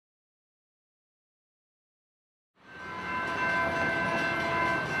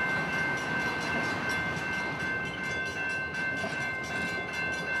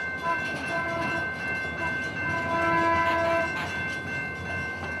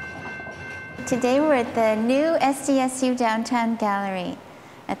Today we're at the new SDSU Downtown Gallery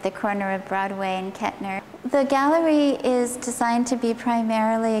at the corner of Broadway and Kettner. The gallery is designed to be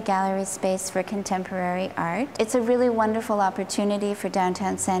primarily a gallery space for contemporary art. It's a really wonderful opportunity for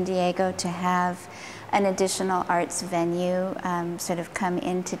downtown San Diego to have an additional arts venue sort of come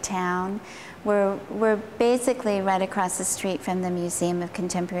into town. We're basically right across the street from the Museum of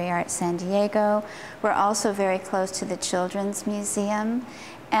Contemporary Art San Diego. We're also very close to the Children's Museum.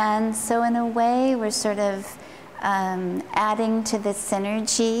 And so in a way, we're sort of adding to the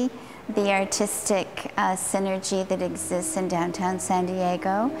synergy, the artistic synergy that exists in downtown San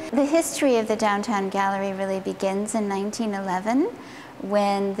Diego. The history of the Downtown Gallery really begins in 1911,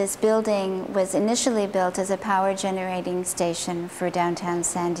 when this building was initially built as a power generating station for downtown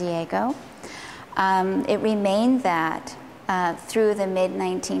San Diego. It remained that through the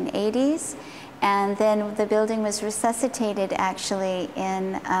mid-1980s. And then the building was resuscitated actually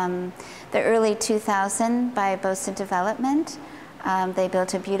in the early 2000s by Bosa Development. They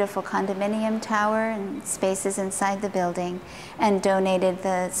built a beautiful condominium tower and spaces inside the building and donated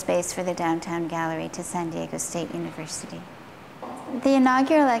the space for the Downtown Gallery to San Diego State University. The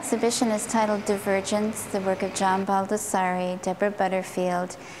inaugural exhibition is titled Divergence, the work of John Baldessari, Deborah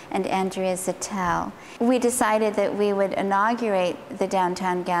Butterfield, and Andrea Zattel. We decided that we would inaugurate the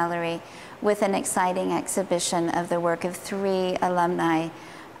Downtown Gallery with an exciting exhibition of the work of 3 alumni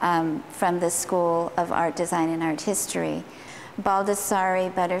from the School of Art Design and Art History.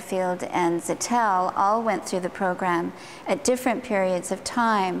 Baldessari, Butterfield, and Zattel all went through the program at different periods of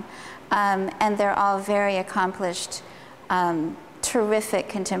time, and they're all very accomplished, terrific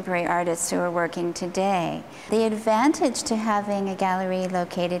contemporary artists who are working today. The advantage to having a gallery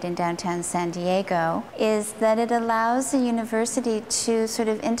located in downtown San Diego is that it allows the university to sort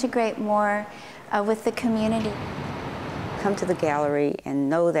of integrate more with the community. Come to the gallery and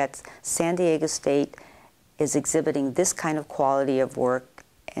know that San Diego State is exhibiting this kind of quality of work,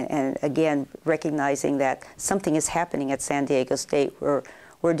 and again, recognizing that something is happening at San Diego State.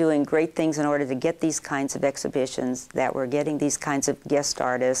 We're doing great things in order to get these kinds of exhibitions, that we're getting these kinds of guest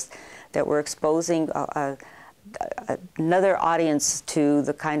artists, that we're exposing another audience to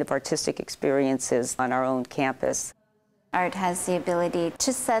the kind of artistic experiences on our own campus. Art has the ability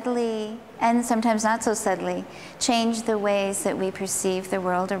to subtly, and sometimes not so subtly, change the ways that we perceive the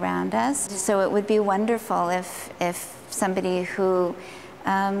world around us. So it would be wonderful if somebody who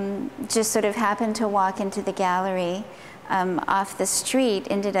just sort of happened to walk into the gallery off the street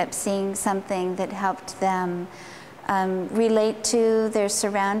ended up seeing something that helped them relate to their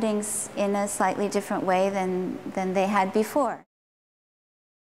surroundings in a slightly different way than they had before.